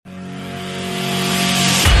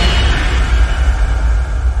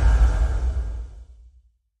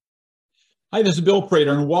Hi, this is Bill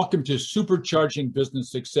Prater, and welcome to Supercharging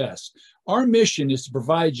Business Success. Our mission is to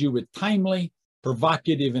provide you with timely,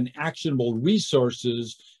 provocative, and actionable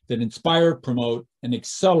resources that inspire, promote, and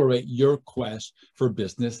accelerate your quest for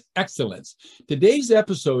business excellence. Today's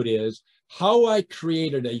episode is how I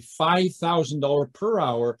created a $5,000 per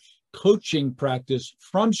hour coaching practice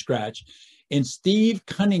from scratch, and Steve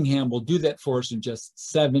Cunningham will do that for us in just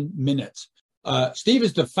 7 minutes. Steve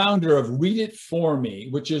is the founder of Read It For Me,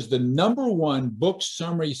 which is the #1 book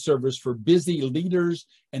summary service for busy leaders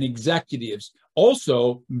and executives.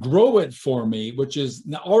 Also, Grow It For Me, which is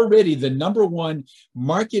already the #1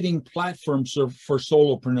 marketing platform for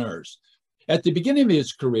solopreneurs. At the beginning of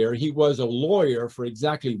his career, he was a lawyer for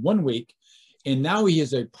exactly 1 week, and now he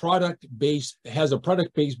has a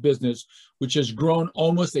product-based business which has grown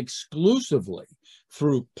almost exclusively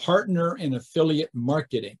through partner and affiliate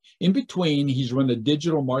marketing. In between, he's run a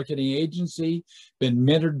digital marketing agency, been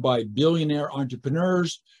mentored by billionaire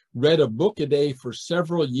entrepreneurs, read a book a day for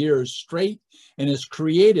several years straight, and has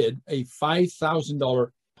created a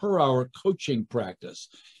 $5,000 per hour coaching practice.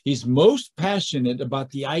 He's most passionate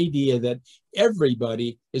about the idea that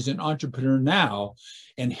everybody is an entrepreneur now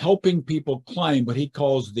and helping people climb what he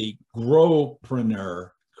calls the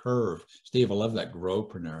growpreneur curve. Steve, I love that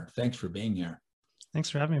growpreneur. Thanks for being here. Thanks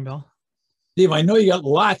for having me, Bill. Steve, I know you got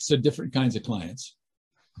lots of different kinds of clients,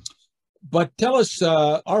 but tell us,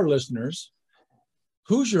 our listeners,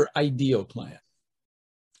 who's your ideal client?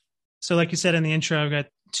 So like you said in the intro, I've got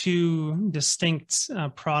 2 distinct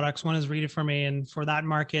products. One is Read It For Me, and for that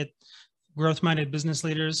market, growth-minded business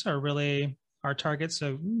leaders are really our target.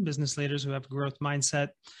 So business leaders who have a growth mindset.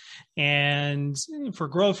 And for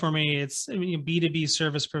Grow It For Me, it's B2B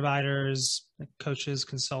service providers, like coaches,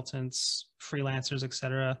 consultants, freelancers, et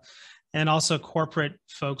cetera. And also corporate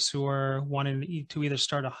folks who are wanting to either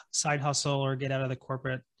start a side hustle or get out of the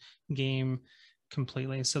corporate game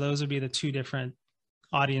completely. So those would be the 2 different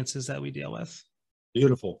audiences that we deal with.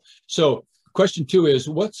 Beautiful. So question 2 is,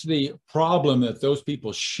 what's the problem that those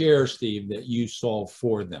people share, Steve, that you solve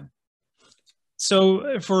for them?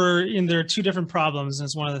 So there are 2 different problems. And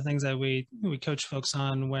it's one of the things that we coach folks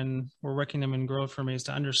on when we're working them in Grow It For Me, is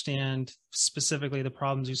to understand specifically the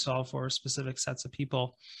problems you solve for specific sets of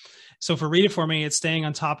people. So for Read It For Me, it's staying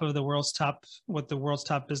on top of what the world's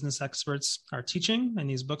top business experts are teaching and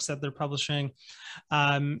these books that they're publishing,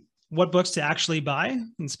 what books to actually buy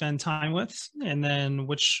and spend time with, and then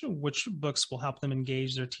which books will help them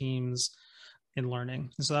engage their teams in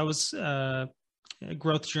learning. And so that was a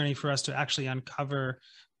growth journey for us to actually uncover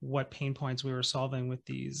what pain points we were solving with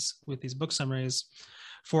these book summaries.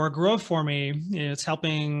 For Grow It For Me, it's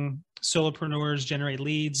helping solopreneurs generate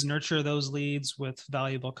leads, nurture those leads with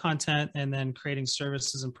valuable content, and then creating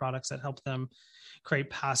services and products that help them create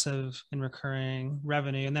passive and recurring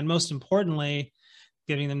revenue. And then most importantly,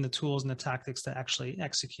 giving them the tools and the tactics to actually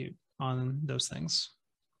execute on those things.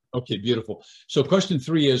 Okay, beautiful. So question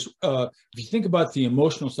 3 is, if you think about the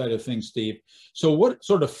emotional side of things, Steve, so what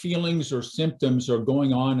sort of feelings or symptoms are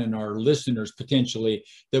going on in our listeners potentially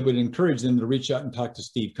that would encourage them to reach out and talk to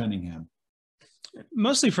Steve Cunningham?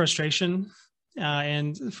 Mostly frustration,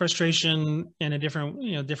 and frustration in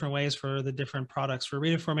different ways for the different products. For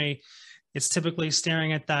Read It For Me, it's typically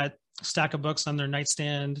staring at that stack of books on their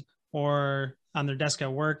nightstand or on their desk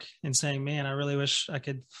at work and saying, man, I really wish I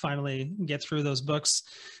could finally get through those books,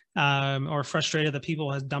 or frustrated that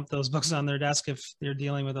people have dumped those books on their desk if they're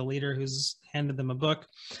dealing with a leader who's handed them a book.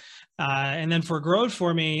 And then for Grow It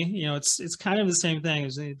For Me, it's kind of the same thing.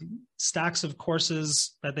 There's stacks of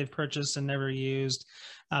courses that they've purchased and never used,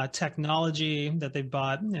 technology that they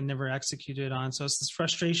bought and never executed on. So it's this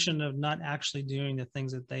frustration of not actually doing the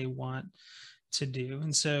things that they want to do.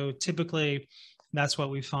 And so typically that's what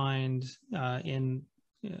we find in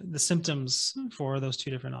the symptoms for those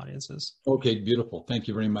 2 different audiences. Okay, beautiful. Thank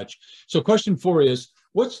you very much. So question 4 is,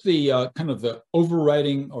 what's the kind of the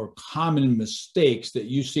overriding or common mistakes that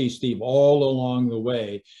you see, Steve, all along the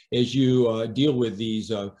way as you deal with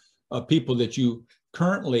these people that you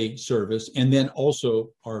currently service and then also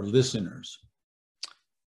our listeners?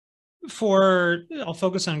 I'll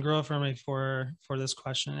focus on Grow It For Me for this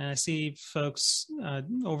question. And I see folks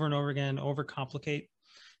over and over again overcomplicate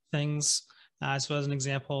things. So as an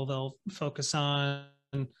example, they'll focus on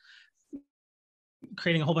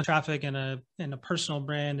creating a whole bunch of traffic and a personal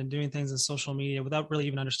brand and doing things in social media without really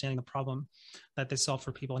even understanding the problem that they solve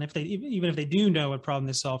for people. And even if they do know what problem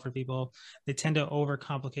they solve for people, they tend to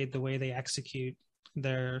overcomplicate the way they execute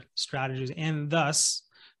their strategies. And thus,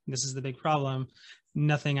 this is the big problem,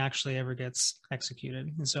 nothing actually ever gets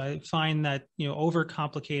executed. And so I find that,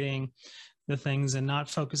 overcomplicating the things and not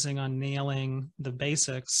focusing on nailing the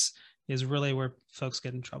basics is really where folks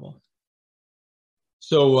get in trouble.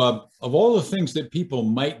 So of all the things that people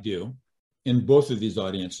might do in both of these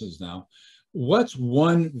audiences now, what's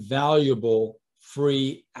one valuable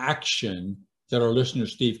free action that our listener,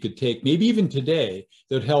 Steve, could take, maybe even today,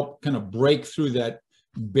 that would help kind of break through that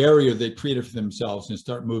barrier they created for themselves and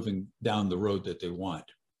start moving down the road that they want?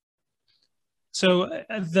 So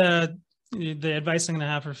the advice I'm going to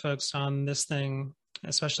have for folks on this thing,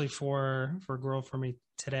 especially for Grow For Me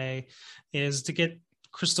today, is to get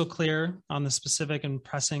crystal clear on the specific and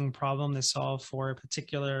pressing problem they solve for a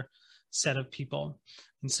particular set of people.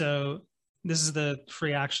 And so this is the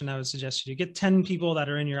free action I would suggest you do. Get 10 people that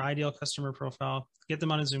are in your ideal customer profile, get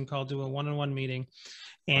them on a Zoom call, do a one-on-one meeting,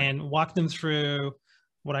 and walk them through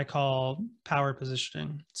what I call power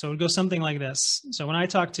positioning. So it would go something like this. So when I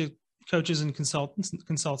talk to coaches and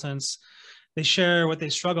consultants, they share what they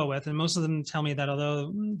struggle with. And most of them tell me that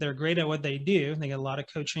although they're great at what they do, they get a lot of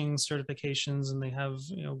coaching certifications and they have,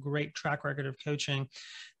 great track record of coaching,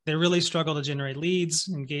 they really struggle to generate leads,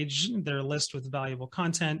 engage their list with valuable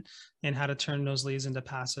content, and how to turn those leads into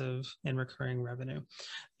passive and recurring revenue.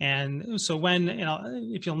 And so when,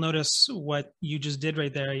 if you'll notice what you just did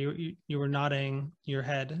right there, you were nodding your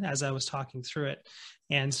head as I was talking through it.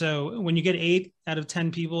 And so when you get 8 out of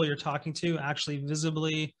 10 people you're talking to actually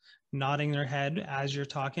visibly nodding their head as you're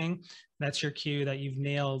talking, that's your cue that you've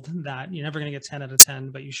nailed that. You're never going to get 10 out of 10,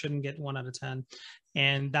 but you shouldn't get 1 out of 10.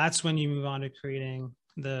 And that's when you move on to creating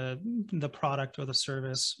the product or the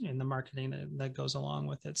service and the marketing that goes along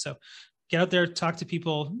with it. So get out there, talk to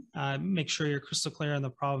people, make sure you're crystal clear on the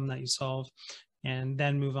problem that you solve, and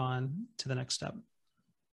then move on to the next step.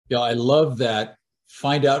 Yeah, I love that.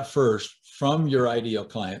 Find out first from your ideal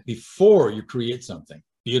client before you create something.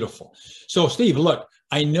 Beautiful. So Steve, look,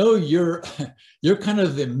 I know you're kind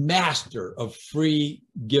of the master of free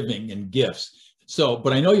giving and gifts. So,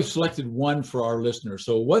 but I know you've selected one for our listeners.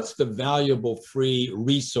 So what's the valuable free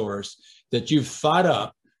resource that you've thought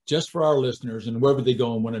up just for our listeners, and where would they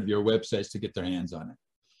go on one of your websites to get their hands on it?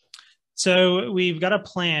 So we've got a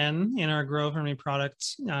plan in our Grow For Me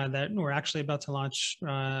product that we're actually about to launch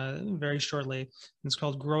very shortly. It's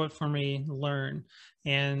called Grow It For Me Learn.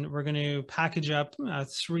 And we're going to package up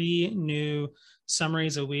 3 new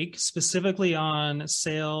summaries a week, specifically on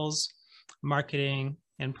sales, marketing,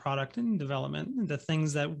 and product and development, the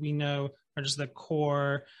things that we know are just the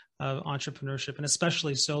core of entrepreneurship, and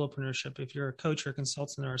especially solopreneurship. If you're a coach or a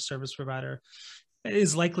consultant or a service provider, it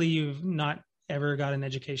is likely you've not ever got an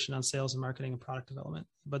education on sales and marketing and product development.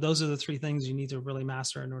 But those are the 3 things you need to really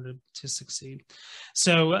master in order to succeed.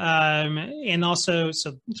 So, and also,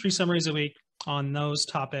 so 3 summaries a week on those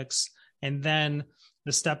topics, and then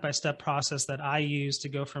the step-by-step process that I use to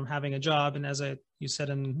go from having a job, and as you said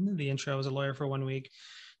in the intro, I was a lawyer for 1 week,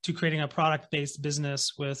 to creating a product-based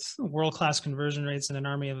business with world-class conversion rates and an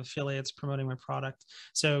army of affiliates promoting my product.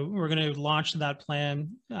 So we're going to launch that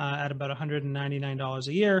plan at about $199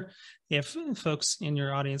 a year. If folks in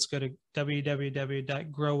your audience go to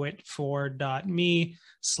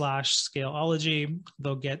www.growit4.me/scaleology,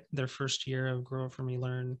 they'll get their first year of Grow For Me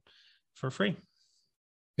Learn for free.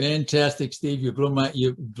 Fantastic, Steve. You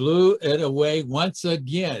blew it away once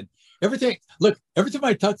again. Every time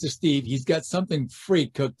I talk to Steve, he's got something free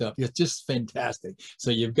cooked up. It's just fantastic. So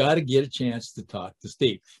you've got to get a chance to talk to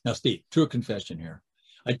Steve. Now, Steve, true confession here.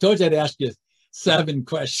 I told you I'd ask you 7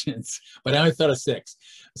 questions, but I only thought of 6.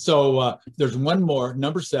 So there's one more,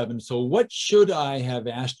 number 7. So what should I have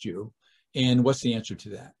asked you, and what's the answer to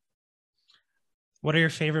that? What are your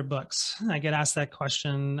favorite books? I get asked that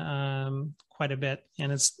question quite a bit,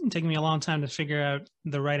 and it's taken me a long time to figure out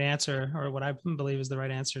the right answer, or what I believe is the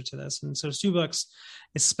right answer to this. And so 2 books,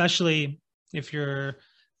 especially if you're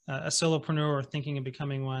a solopreneur or thinking of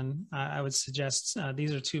becoming one, I would suggest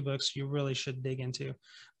these are 2 books you really should dig into.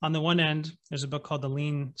 On the one end, there's a book called The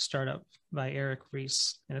Lean Startup by Eric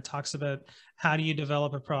Ries, and it talks about how do you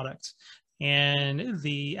develop a product. And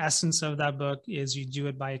the essence of that book is you do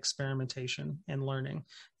it by experimentation and learning.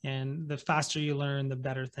 And the faster you learn, the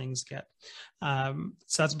better things get. So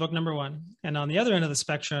that's book number 1. And on the other end of the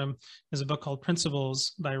spectrum is a book called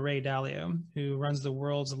Principles by Ray Dalio, who runs the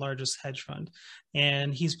world's largest hedge fund.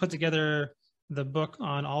 And he's put together the book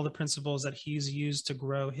on all the principles that he's used to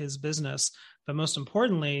grow his business. But most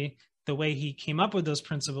importantly, the way he came up with those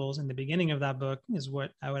principles in the beginning of that book is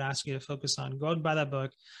what I would ask you to focus on. Go out and buy that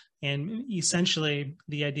book. And essentially,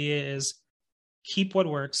 the idea is keep what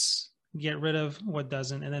works, get rid of what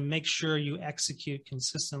doesn't, and then make sure you execute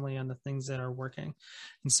consistently on the things that are working.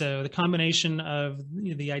 And so the combination of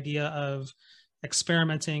the idea of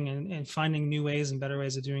experimenting and finding new ways and better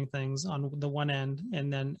ways of doing things on the one end,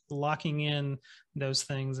 and then locking in those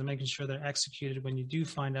things and making sure they're executed when you do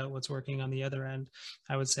find out what's working on the other end,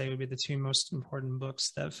 I would say would be the two most important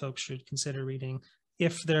books that folks should consider reading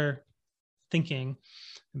if they're thinking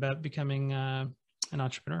about becoming an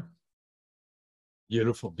entrepreneur.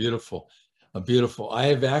 Beautiful, beautiful. Beautiful. I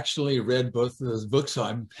have actually read both of those books, so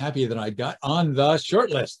I'm happy that I got on the short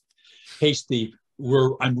list. Hey, Steve,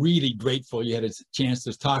 I'm really grateful you had a chance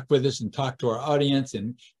to talk with us and talk to our audience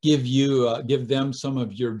and give them some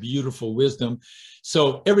of your beautiful wisdom.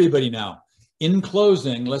 So everybody now, in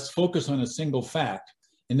closing, let's focus on a single fact,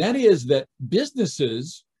 and that is that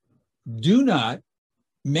businesses do not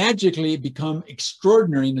magically become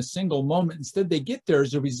extraordinary in a single moment. Instead, they get there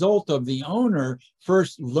as a result of the owner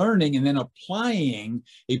first learning and then applying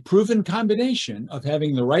a proven combination of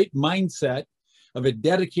having the right mindset, of a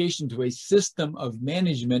dedication to a system of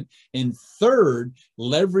management, and third,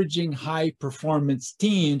 leveraging high performance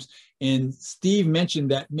teams. And Steve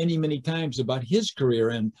mentioned that many, many times about his career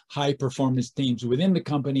and high performance teams within the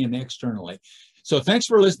company and externally. So thanks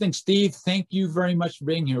for listening, Steve. Thank you very much for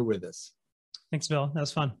being here with us. Thanks, Bill. That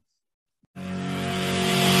was fun.